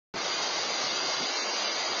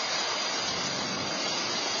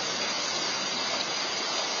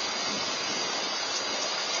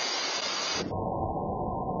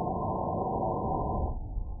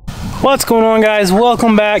What's going on, guys?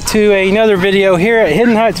 Welcome back to another video here at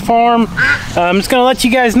Hidden Heights Farm. I'm just gonna let you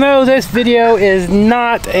guys know this video is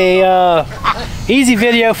not a easy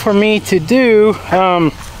video for me to do. I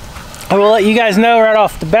will let you guys know right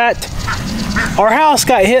off the bat, our house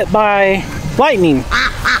got hit by lightning.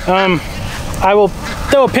 I will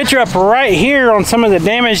throw a picture up right here on some of the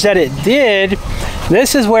damage that it did.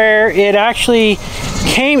 This is where it actually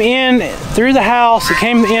came in through the house. It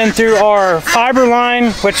came in through our fiber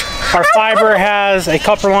line, which our fiber has a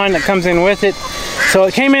copper line that comes in with it. So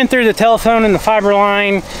it came in through the telephone and the fiber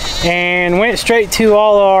line and went straight to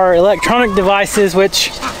all our electronic devices,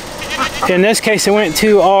 which in this case it went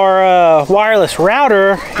to our wireless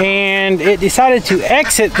router, and it decided to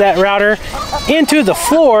exit that router into the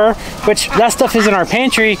floor, which that stuff is in our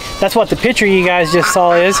pantry. That's what the picture you guys just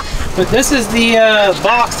saw is. But this is the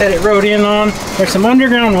box that it rode in on. There's some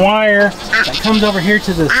underground wire that comes over here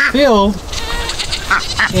to this field,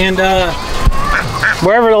 and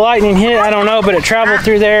wherever the lightning hit, I don't know, but it traveled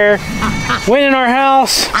through there, went in our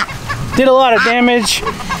house, did a lot of damage.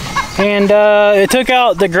 And it took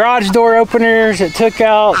out the garage door openers, it took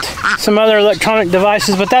out some other electronic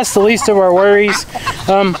devices, but that's the least of our worries.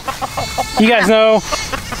 You guys know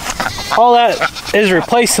all that is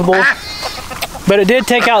replaceable, but it did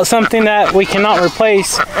take out something that we cannot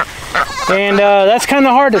replace, and that's kind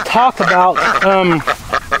of hard to talk about.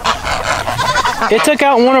 It took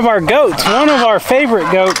out one of our goats, one of our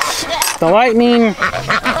favorite goats. The lightning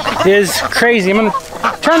is crazy. I'm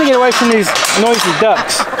trying to get away from these noisy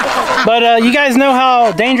ducks. But you guys know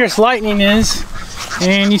how dangerous lightning is,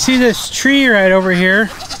 and you see this tree right over here.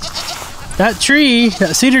 That tree,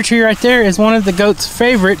 that cedar tree right there, is one of the goat's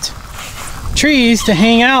favorite trees to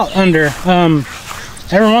hang out under.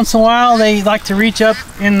 Every once in a while they like to reach up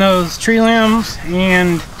in those tree limbs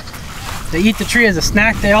and they eat the tree as a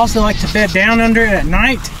snack. They also like to bed down under it at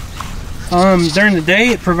night. During the day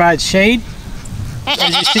it provides shade.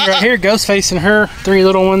 As you see right here, Ghostface and her three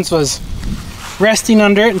little ones was resting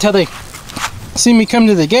under it until they see me come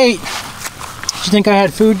to the gate. Did you think I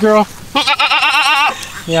had food, girl?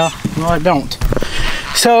 Yeah, well, I don't.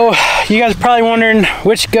 So you guys are probably wondering,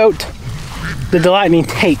 which goat did the lightning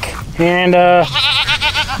take? And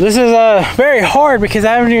this is very hard because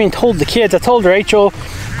I haven't even told the kids. I told Rachel,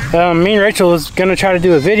 me and Rachel was gonna try to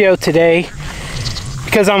do a video today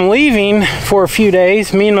because I'm leaving for a few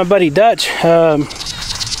days. Me and my buddy Dutch,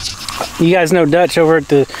 you guys know Dutch over at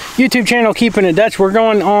the YouTube channel, Keeping It Dutch. We're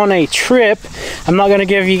going on a trip. I'm not going to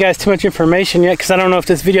give you guys too much information yet because I don't know if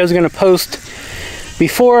this video is going to post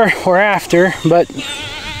before or after, but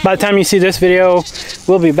by the time you see this video,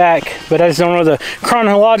 we'll be back. But I just don't know the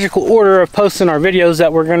chronological order of posting our videos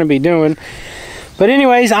that we're going to be doing. But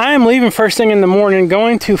anyways, I am leaving first thing in the morning,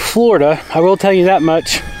 going to Florida. I will tell you that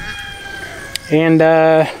much. And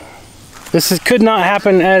could not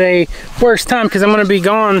happen at a worse time because I'm going to be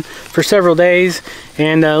gone for several days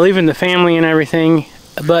and leaving the family and everything.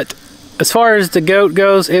 But as far as the goat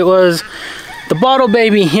goes, it was the bottle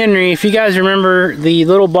baby Henry. If you guys remember the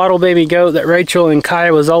little bottle baby goat that Rachel and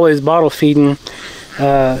Kai was always bottle feeding,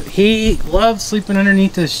 he loved sleeping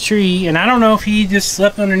underneath this tree, and I don't know if he just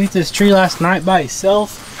slept underneath this tree last night by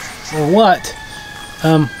himself or what.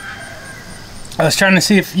 I was trying to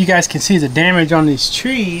see if you guys can see the damage on these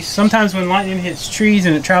trees. Sometimes when lightning hits trees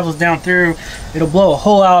and it travels down through, it'll blow a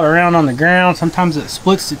hole out around on the ground. Sometimes it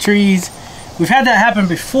splits the trees. We've had that happen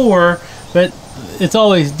before, but it's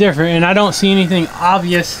always different, and I don't see anything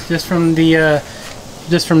obvious just from the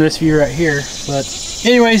just from this view right here. But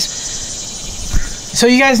anyways, so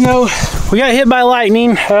you guys know we got hit by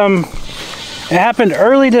lightning. It happened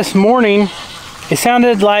early this morning. It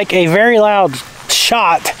sounded like a very loud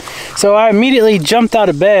shot. So I immediately jumped out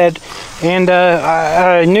of bed, and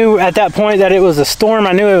I knew at that point that it was a storm.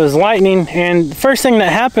 I knew it was lightning, and the first thing that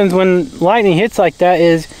happens when lightning hits like that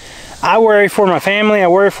is I worry for my family, I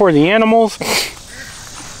worry for the animals.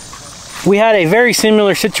 We had a very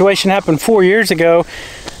similar situation happen 4 years ago.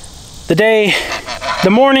 The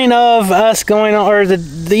morning of us going on, or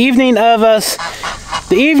the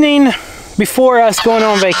evening before us going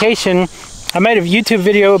on vacation, I made a YouTube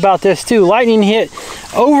video about this too. Lightning hit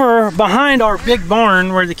over behind our big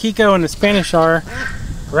barn where the Kiko and the Spanish are,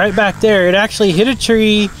 right back there. It actually hit a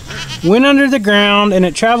tree, went under the ground, and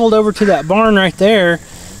it traveled over to that barn right there,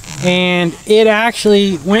 and it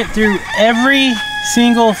actually went through every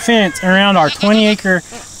single fence around our 20-acre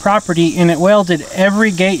property, and it welded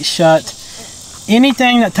every gate shut.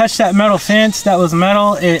 Anything that touched that metal fence that was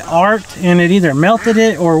metal, it arced, and it either melted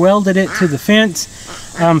it or welded it to the fence.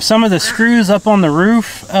 Some of the screws up on the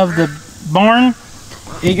roof of the barn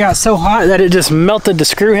it got so hot that it just melted the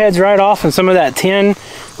screw heads right off, and some of that tin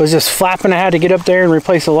was just flapping. I had to get up there and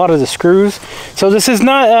replace a lot of the screws. So this is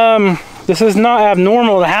not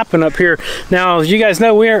abnormal to happen up here. Now, as you guys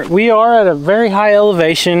know, we are at a very high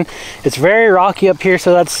elevation. It's very rocky up here,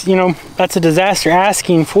 so that's, you know, that's a disaster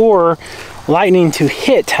asking for lightning to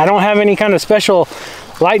hit. I don't have any kind of special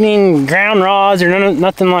lightning ground rods or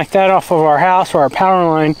nothing like that off of our house or our power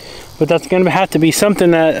line, but that's going to have to be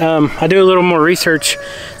something that I do a little more research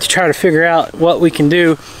to try to figure out what we can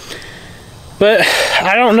do. But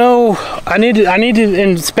I don't know. I need to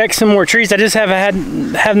inspect some more trees. I just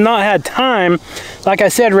have not had time. Like I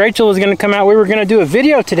said, Rachel was going to come out. We were going to do a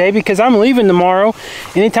video today because I'm leaving tomorrow.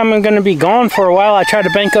 Anytime I'm going to be gone for a while, I try to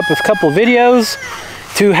bank up a couple videos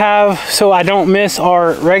to have so I don't miss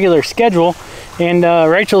our regular schedule. And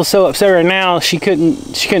Rachel's so upset right now. She couldn't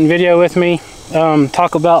video with me.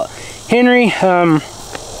 Talk about Henry.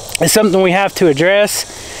 It's something we have to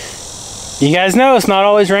address. You guys know it's not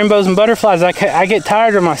always rainbows and butterflies. I get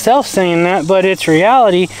tired of myself saying that, but it's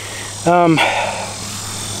reality.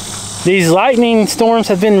 These lightning storms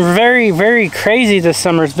have been very, very crazy this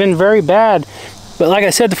summer. It's been very bad. But like I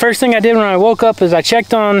said, the first thing I did when I woke up is I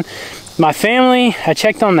checked on my family, I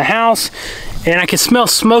checked on the house, and I could smell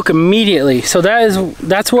smoke immediately. So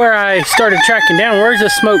that's where I started tracking down, where's the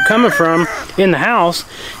smoke coming from in the house,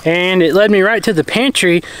 and it led me right to the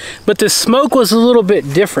pantry. But the smoke was a little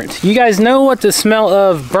bit different. You guys know what the smell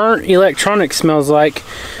of burnt electronics smells like.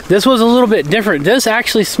 This was a little bit different. This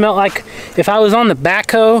actually smelled like if I was on the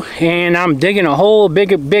backhoe and I'm digging a hole,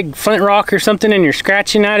 big flint rock or something, and you're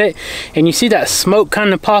scratching at it and you see that smoke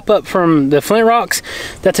kind of pop up from the flint rocks.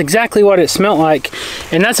 That's exactly what it smelled like.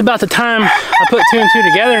 And that's about the time I put two and two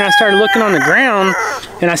together, and I started looking on the ground,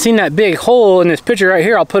 and I seen that big hole in this picture right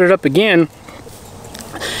here. I'll put it up again.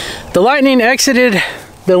 The lightning exited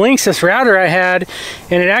the Linksys router I had,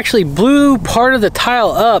 and it actually blew part of the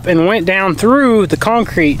tile up and went down through the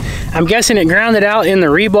concrete. I'm guessing it grounded out in the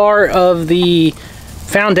rebar of the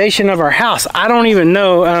foundation of our house. I don't even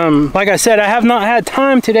know. Like I said, I have not had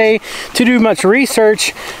time today to do much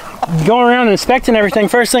research, going around and inspecting everything.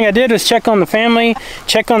 First thing I did was check on the family,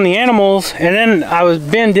 check on the animals, and then I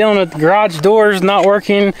been dealing with the garage doors not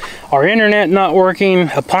working, our internet not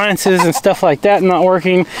working, appliances and stuff like that not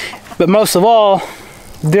working, but most of all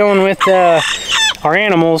dealing with our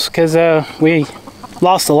animals, because we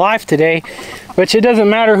lost a life today. Which it doesn't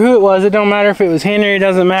matter who it was. It don't matter if it was Henry. It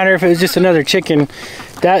doesn't matter if it was just another chicken.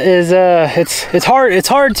 That is it's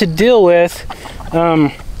hard to deal with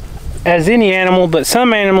as any animal, but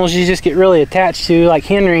some animals you just get really attached to, like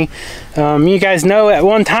Henry. You guys know at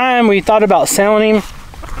one time we thought about selling him,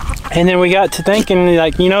 and then we got to thinking,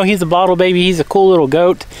 like, you know, he's a bottle baby. He's a cool little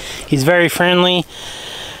goat. He's very friendly,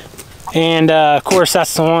 and of course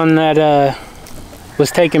that's the one that was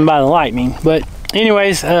taken by the lightning. But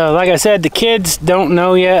anyways, like I said, the kids don't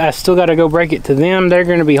know yet. I still got to go break it to them. They're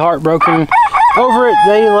going to be heartbroken over it.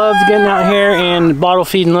 They loved getting out here and bottle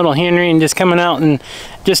feeding little Henry and just coming out and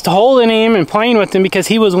just holding him and playing with him, because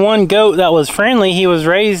he was one goat that was friendly. He was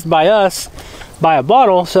raised by us by a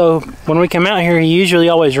bottle, so when we come out here he usually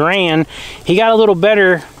always ran. He got a little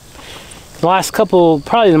better the last couple,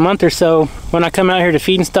 probably a month or so. When I come out here to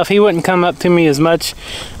feed and stuff, he wouldn't come up to me as much,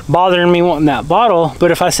 bothering me wanting that bottle.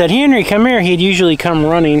 But if I said, Henry, come here, he'd usually come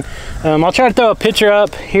running. I'll try to throw a picture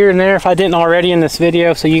up here and there if I didn't already in this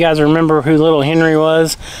video, so you guys remember who little Henry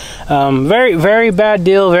was. Very, very bad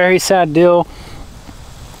deal, very sad deal.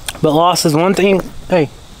 But loss is one thing. Hey,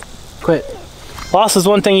 quit. Loss is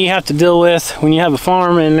one thing you have to deal with when you have a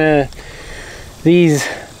farm, and these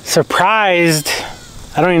surprised,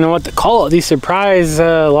 I don't even know what to call it, these surprise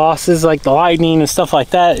losses like the lightning and stuff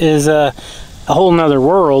like that is a whole nother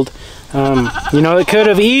world. You know, it could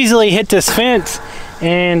have easily hit this fence,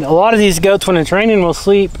 and a lot of these goats, when it's raining, will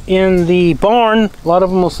sleep in the barn. A lot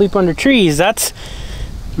of them will sleep under trees. That's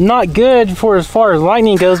not good for as far as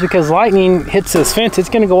lightning goes, because lightning hits this fence, it's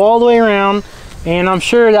going to go all the way around, and I'm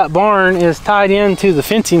sure that barn is tied into the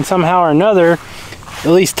fencing somehow or another, at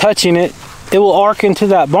least touching it. It will arc into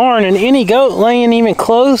that barn, and any goat laying even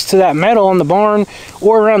close to that metal on the barn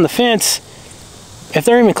or around the fence, if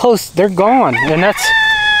they're even close, they're gone. And that's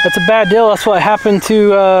a bad deal. That's what happened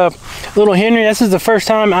to little Henry. This is the first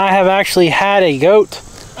time I have actually had a goat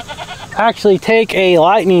actually take a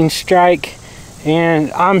lightning strike,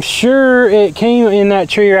 and I'm sure it came in that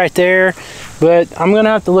tree right there, but I'm gonna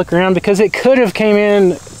have to look around, because it could have came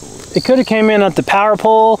in at the power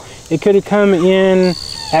pole. It could have come in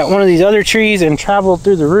at one of these other trees and traveled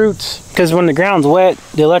through the roots, because when the ground's wet,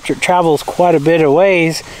 the electric travels quite a bit of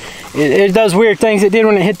ways. It does weird things. It did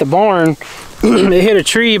when it hit the barn. it hit a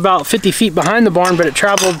tree about 50 feet behind the barn, but it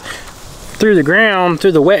traveled through the ground,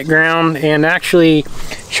 through the wet ground, and actually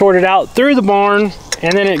shorted out through the barn,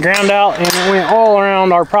 and then it ground out and it went all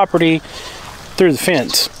around our property through the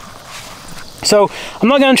fence. So I'm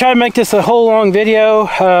not going to try to make this a whole long video.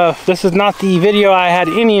 This is not the video I had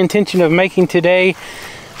any intention of making today,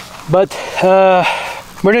 but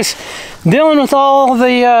we're just dealing with all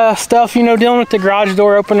the stuff, you know, dealing with the garage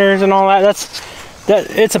door openers and all that.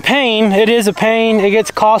 It's a pain. It is a pain. It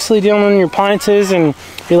gets costly dealing with your appliances, and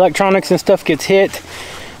electronics and stuff gets hit.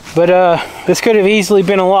 But this could have easily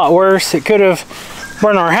been a lot worse. It could have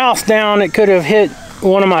burned our house down. It could have hit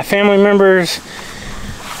one of my family members.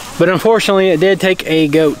 But unfortunately, it did take a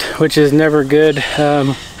goat, which is never good.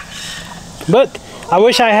 But I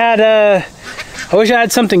wish I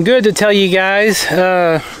had something good to tell you guys.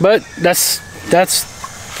 But that's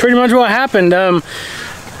pretty much what happened.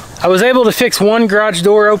 I was able to fix one garage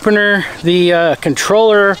door opener. The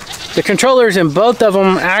controllers in both of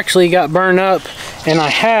them actually got burned up, and I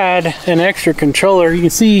had an extra controller. You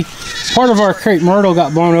can see part of our crepe myrtle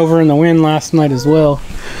got blown over in the wind last night as well.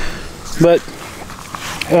 But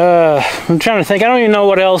I'm trying to think. I don't even know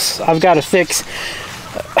what else I've got to fix.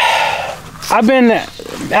 I've been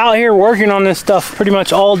out here working on this stuff pretty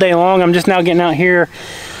much all day long. I'm just now getting out here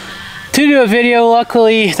to do a video.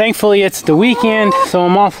 Luckily, thankfully, it's the weekend, so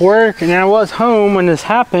I'm off work, and I was home when this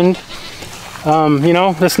happened. You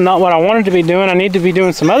know, this is not what I wanted to be doing. I need to be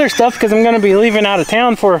doing some other stuff because I'm going to be leaving out of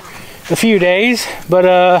town for a few days.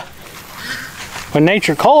 But when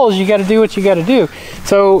nature calls, you got to do what you got to do.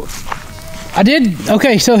 So I did.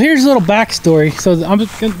 Okay, so here's a little backstory. So I'm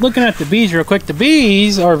looking at the bees real quick. The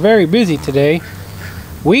bees are very busy today.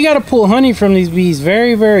 We got to pull honey from these bees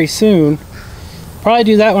very, very soon. Probably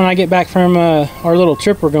do that when I get back from our little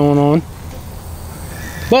trip we're going on.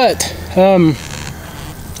 But so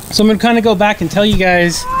I'm gonna kind of go back and tell you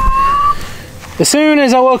guys. As soon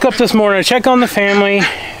as I woke up this morning, I checked on the family.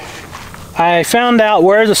 I found out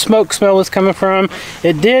where the smoke smell was coming from.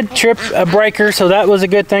 It did trip a breaker, so that was a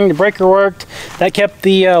good thing. The breaker worked. That kept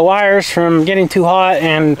the wires from getting too hot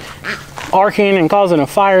and arcing and causing a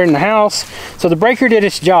fire in the house. So the breaker did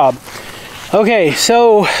its job. Okay,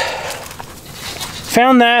 so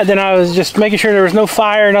found that, then I was just making sure there was no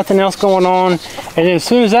fire, nothing else going on. And then as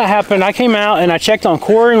soon as that happened, I came out and I checked on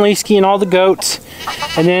Core and Leesky and all the goats.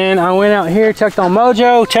 And then I went out here, checked on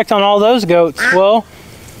Mojo, checked on all those goats. Well,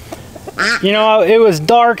 you know, it was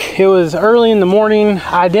dark. It was early in the morning.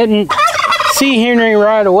 I didn't see Henry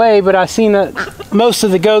right away, but I seen that most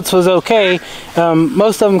of the goats was okay.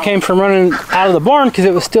 Most of them came from running out of the barn because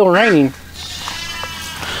it was still raining.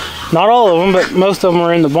 Not all of them, but most of them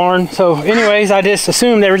were in the barn. So anyways, I just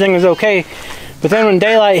assumed everything was okay. But then when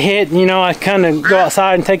daylight hit, you know, I kind of go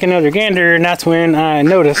outside and take another gander, and that's when I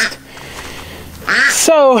noticed.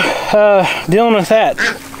 So, dealing with that.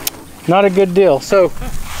 Not a good deal. So,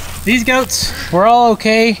 these goats were all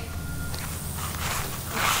okay.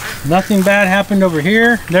 Nothing bad happened over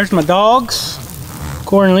here. There's my dogs,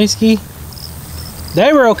 Core and Leesky.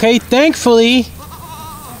 They were okay. Thankfully,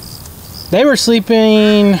 they were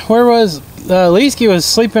sleeping. Where was Leesky? Was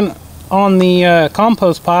sleeping on the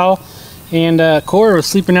compost pile, and Core was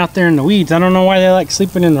sleeping out there in the weeds. I don't know why they like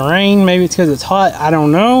sleeping in the rain. Maybe it's because it's hot. I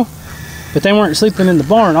don't know. But they weren't sleeping in the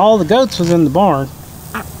barn. All the goats was in the barn.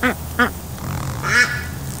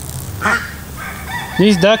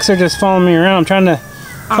 These ducks are just following me around. I'm trying to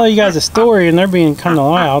tell you guys a story, and they're being kind of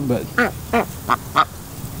loud. But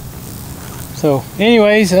so,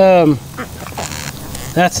 anyways,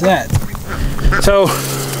 that's that. So,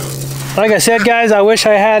 like I said, guys, I wish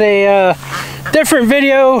I had a different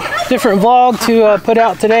video, different vlog to put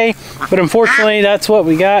out today. But unfortunately, that's what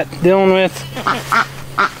we got, dealing with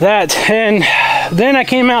that. And then I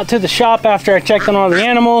came out to the shop after I checked on all the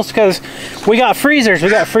animals, because we got freezers. We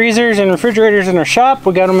got freezers and refrigerators in our shop.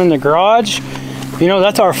 We got them in the garage. You know,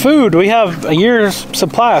 that's our food. We have a year's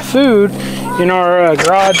supply of food in our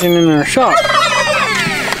garage and in our shop.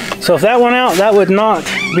 So if that went out, that would not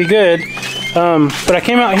be good. But I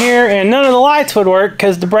came out here and none of the lights would work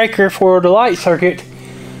because the breaker for the light circuit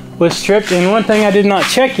was stripped. And one thing I did not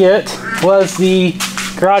check yet was the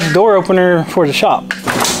garage door opener for the shop.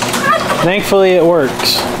 Thankfully it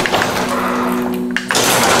works.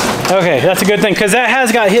 Okay, that's a good thing, because that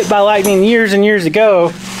has got hit by lightning years and years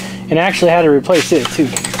ago, and I actually had to replace it too.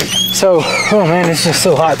 So, oh man, it's just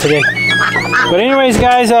so hot today. But anyways,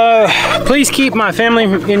 guys, please keep my family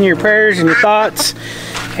in your prayers and your thoughts.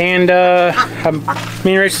 And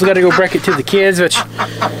me and Rachel's got to go break it to the kids, which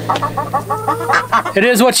it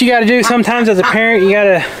is what you got to do. Sometimes as a parent, you got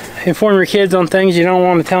to inform your kids on things you don't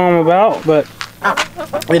want to tell them about. But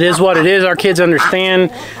it is what it is. Our kids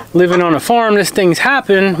understand living on a farm, this things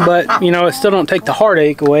happen, but you know, it still don't take the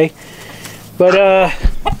heartache away. But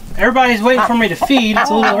everybody's waiting for me to feed. It's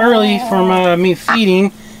a little early for me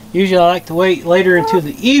feeding. Usually I like to wait later into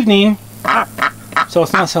the evening so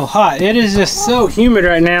it's not so hot. It is just so humid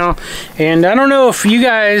right now, and I don't know if you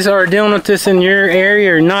guys are dealing with this in your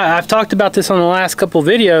area or not. I've talked about this on the last couple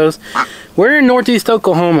videos. We're in Northeast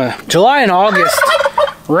Oklahoma. July and August,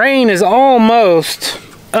 rain is almost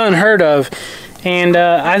unheard of, and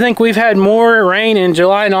I think we've had more rain in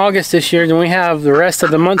July and August this year than we have the rest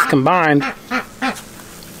of the months combined.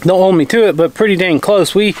 Don't hold me to it, but pretty dang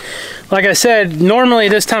close. Like I said, normally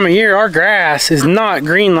this time of year, our grass is not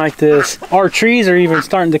green like this. Our trees are even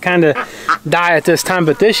starting to kind of die at this time,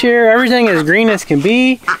 but this year, everything is green as can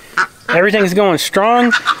be. Everything's going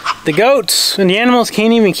strong. The goats and the animals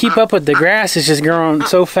can't even keep up with the grass. It's just growing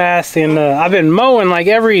so fast, and I've been mowing like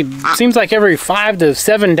seems like every 5 to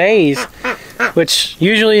 7 days, which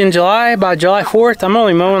usually in July, by July 4th, I'm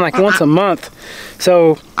only mowing like once a month.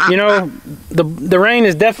 So, you know, the rain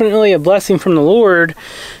is definitely a blessing from the Lord,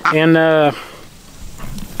 and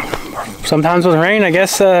sometimes with rain, I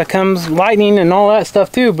guess, comes lightning and all that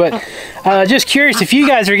stuff too. But just curious if you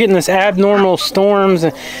guys are getting this abnormal storms.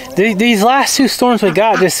 These last 2 storms we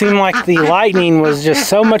got just seemed like the lightning was just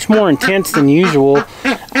so much more intense than usual.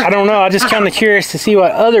 I don't know. I'm just kind of curious to see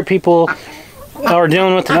what other people are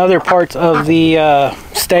dealing with in other parts of the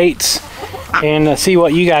states, and see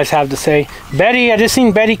what you guys have to say. Betty, I just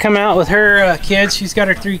seen Betty come out with her kids. She's got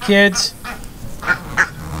her 3 kids.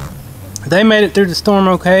 They made it through the storm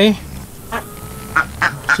okay.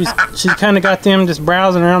 She's kind of got them just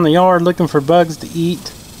browsing around the yard looking for bugs to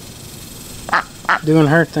eat, doing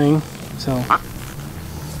her thing. So,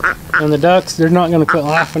 and the ducks, they're not going to quit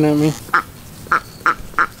laughing at me.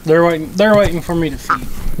 They're waiting for me to feed.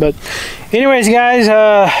 But anyways, guys,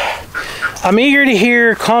 I'm eager to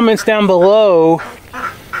hear comments down below.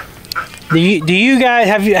 Do you guys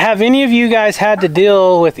have any of you guys had to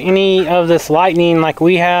deal with any of this lightning like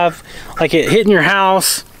we have, like it hitting your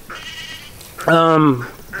house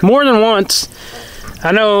more than once?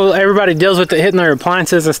 I know everybody deals with it hitting their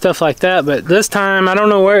appliances and stuff like that, but this time I don't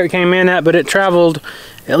know where it came in at, but it traveled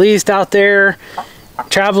at least out there,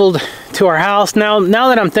 traveled to our house. Now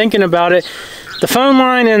that I'm thinking about it, the phone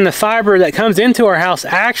line and the fiber that comes into our house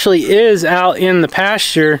actually is out in the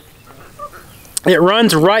pasture. It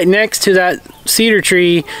runs right next to that cedar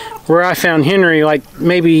tree where I found Henry, like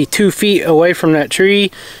maybe 2 feet away from that tree,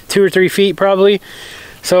 2 or 3 feet probably.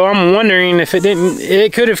 So I'm wondering if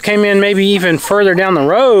it could have came in maybe even further down the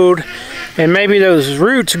road, and maybe those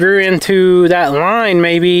roots grew into that line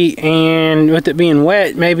maybe, and with it being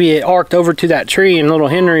wet, maybe it arced over to that tree and little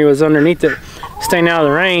Henry was underneath it, staying out of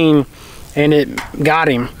the rain, and it got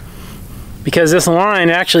him. Because this line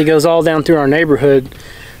actually goes all down through our neighborhood.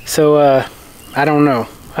 So I don't know.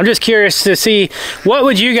 I'm just curious to see, what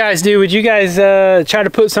would you guys do? Would you guys try to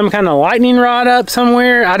put some kind of lightning rod up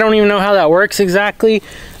somewhere? I don't even know how that works exactly.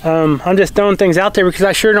 I'm just throwing things out there because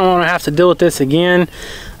I sure don't want to have to deal with this again.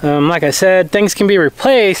 Like I said, things can be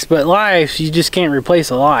replaced, but life, you just can't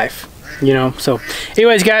replace a life, you know. So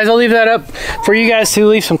anyways, guys, I'll leave that up for you guys to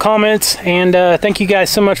leave some comments, and thank you guys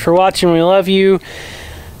so much for watching. We love you.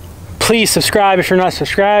 Please subscribe if you're not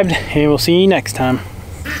subscribed, and we'll see you next time.